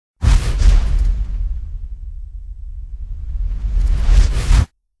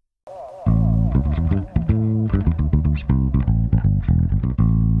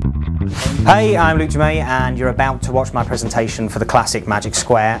Hey, I'm Jermay and you're about to watch my presentation for the classic Magic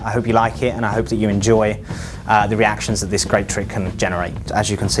Square. I hope you like it and I hope that you enjoy the reactions that this great trick can generate. As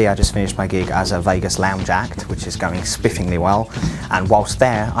you can see, I just finished my gig as a Vegas lounge act, which is going spiffingly well, and whilst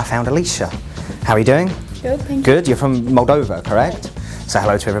there I found Alicia. How are you doing? Good, thank you. Good, you're from Moldova, correct? Say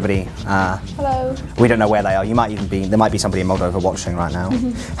hello to everybody. Hello. We don't know where they are. You might even be, there might be somebody in Moldova watching right now.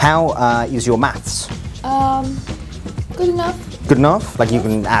 How is your maths? Good enough. Good enough? Like you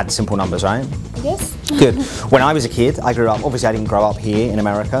can add simple numbers, right? Yes. Good. When I was a kid, I grew up, obviously I didn't grow up here in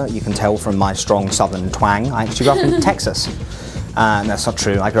America. You can tell from my strong southern twang. I actually grew up in Texas. And that's not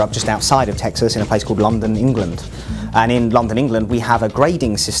true. I grew up just outside of Texas in a place called London, England. And in London, England, we have a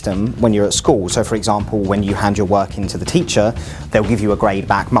grading system when you're at school. So for example, when you hand your work in to the teacher, they'll give you a grade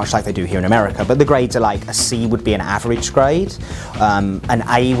back, much like they do here in America. But the grades are like, a C would be an average grade, an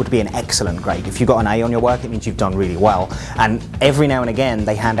A would be an excellent grade. If you got an A on your work, it means you've done really well. And every now and again,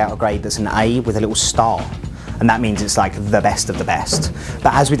 they hand out a grade that's an A with a little star. And that means it's like the best of the best.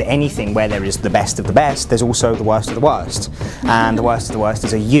 But as with anything where there is the best of the best, there's also the worst of the worst. And the worst of the worst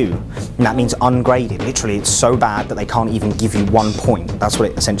is a U. And that means ungraded. Literally, it's so bad that they can't even give you 1 point. That's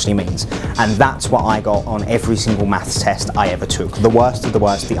what it essentially means. And that's what I got on every single maths test I ever took. The worst of the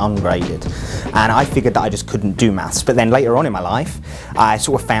worst, the ungraded. And I figured that I just couldn't do maths. But then later on in my life, I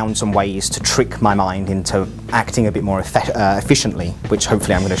sort of found some ways to trick my mind into acting a bit more efficiently, which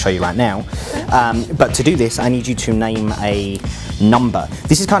hopefully I'm going to show you right now. But to do this, I need you to name a number.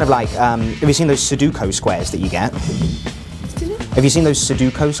 This is kind of like, have you seen those Sudoku squares that you get? Have you seen those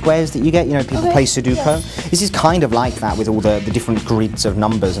Sudoku squares that you get? You know, people play Sudoku. Yes. This is kind of like that with all the different grids of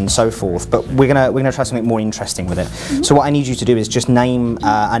numbers and so forth. But we're gonna try something more interesting with it. So what I need you to do is just name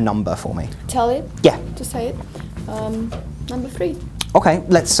a number for me. Tell it. Yeah. Just say it. Number 3. Okay,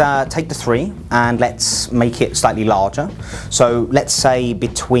 let's take the 3 and let's make it slightly larger. So let's say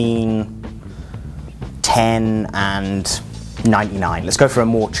between 10 and 99. Let's go for a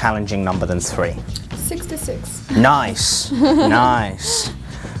more challenging number than 3. 66. Nice, nice.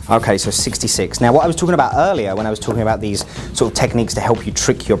 Okay, so 66. Now what I was talking about earlier when I was talking about these sort of techniques to help you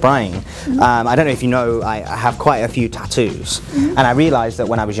trick your brain, I don't know if you know, I have quite a few tattoos. And I realised that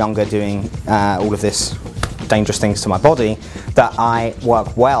when I was younger doing all of this dangerous things to my body, that I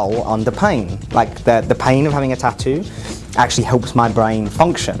work well under pain. Like the pain of having a tattoo actually helps my brain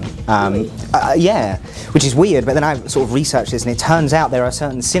function. Yeah, which is weird, but then I sort of researched this and it turns out there are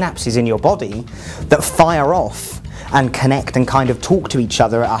certain synapses in your body that fire off and connect and kind of talk to each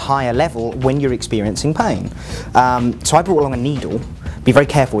other at a higher level when you're experiencing pain. So I brought along a needle. Be very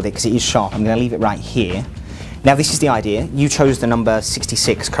careful with it because it is sharp. I'm going to leave it right here. Now this is the idea. You chose the number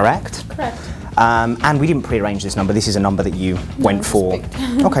 66, correct? Correct. And we didn't prearrange this number. This is a number that you went for.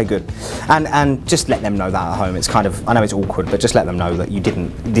 Okay, good. And just let them know that at home. It's kind of, I know it's awkward, but just let them know that you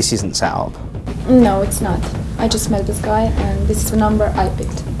didn't, this isn't set up. No, it's not. I just met this guy and this is the number I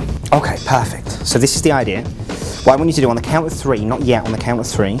picked. Okay, perfect. So this is the idea. What I want you to do on the count of 3, not yet, on the count of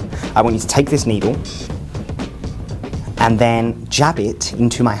 3, I want you to take this needle and then jab it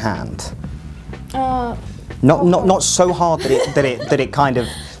into my hand. Not so hard that it kind of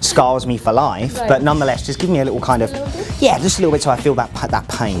scars me for life, but nonetheless, just give me a little kind of, yeah, just a little bit so I feel that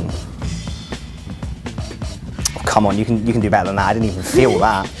pain. Oh, come on, you can do better than that. I didn't even feel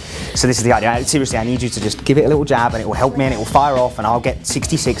that. So this is the idea. Seriously, I need you to just give it a little jab and it will help me and it will fire off and I'll get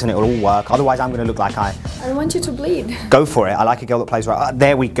 66 and it will all work. Otherwise, I'm going to look like I want you to bleed. Go for it. I like a girl that plays right.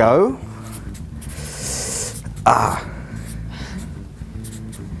 There we go.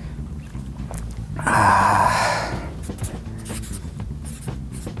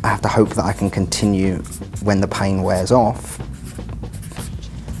 I have to hope that I can continue when the pain wears off.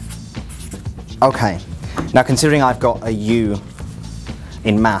 Okay, now considering I've got a U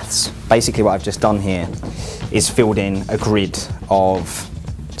in maths, basically what I've just done here is filled in a grid of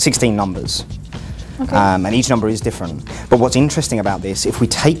 16 numbers. Okay. And each number is different. But what's interesting about this, if we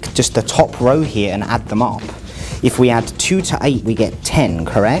take just the top row here and add them up, if we add 2 to 8, we get 10,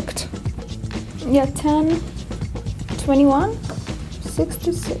 correct? Yeah, 10, 21.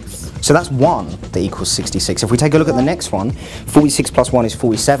 66. So that's 1 that equals 66. If we take a look at the next one, 46 plus 1 is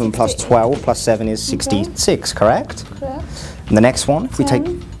 47, plus 12 plus 7 is 66, correct? Correct. And the next one, if we take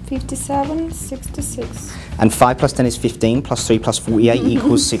 57, 66. And 5 plus 10 is 15, plus 3 plus 48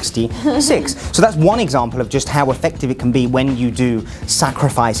 equals 66. So that's one example of just how effective it can be when you do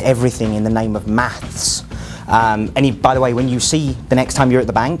sacrifice everything in the name of maths. By the way, when you see the next time you're at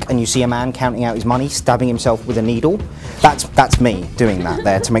the bank and you see a man counting out his money, stabbing himself with a needle, that's me doing that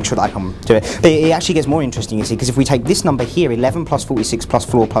there to make sure that I can do it. But it actually gets more interesting, you see, because if we take this number here, 11 plus 46 plus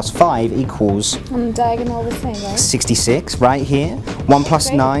 4 plus 5 equals... On diagonal the same, right? 66, right here. 1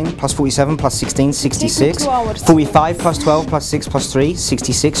 plus 9 plus 47 plus 16, 66. 2 hours. 45 plus 12 plus 6 plus 3,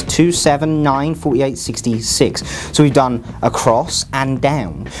 66. 2, 7, 9, 48, 66. So we've done across and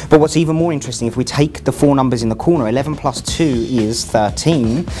down. But what's even more interesting, if we take the 4 numbers in the corner, 11 plus 2 is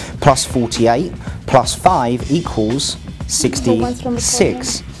 13, plus 48, plus 5 equals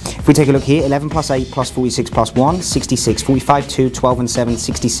 66. If we take a look here, 11 plus 8 plus 46 plus 1, 66. 45, 2, 12 and 7,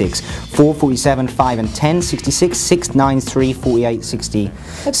 66. 4, 47, 5 and 10, 66. 6, 9, 3, 48,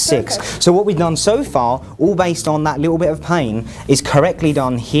 66. So what we've done so far, all based on that little bit of pain, is correctly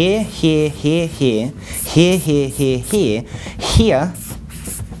done here, here, here, here, here, here, here, here, here,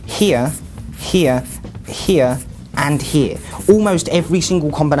 here, here, here, and here. Almost every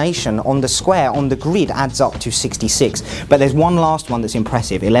single combination on the square, on the grid, adds up to 66. But there's one last one that's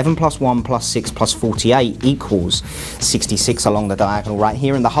impressive. 11 plus 1 plus 6 plus 48 equals 66 along the diagonal right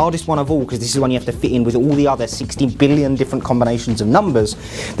here. And the hardest one of all, because this is one you have to fit in with all the other 60 billion different combinations of numbers,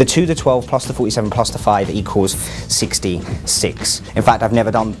 the 2, the 12 plus the 47 plus the 5 equals 66. In fact, I've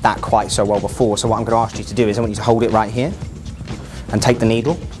never done that quite so well before. So what I'm going to ask you to do is I want you to hold it right here and take the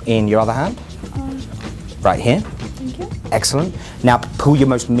needle in your other hand. Right here. Thank you. Excellent. Now pull your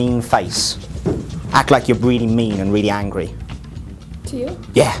most mean face. Act like you're really mean and really angry. To you?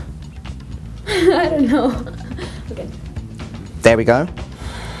 Yeah. I don't know. Okay. There we go.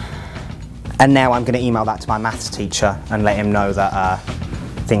 And now I'm going to email that to my maths teacher and let him know that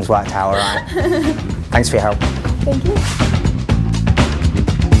things worked out all right. Thanks for your help. Thank you.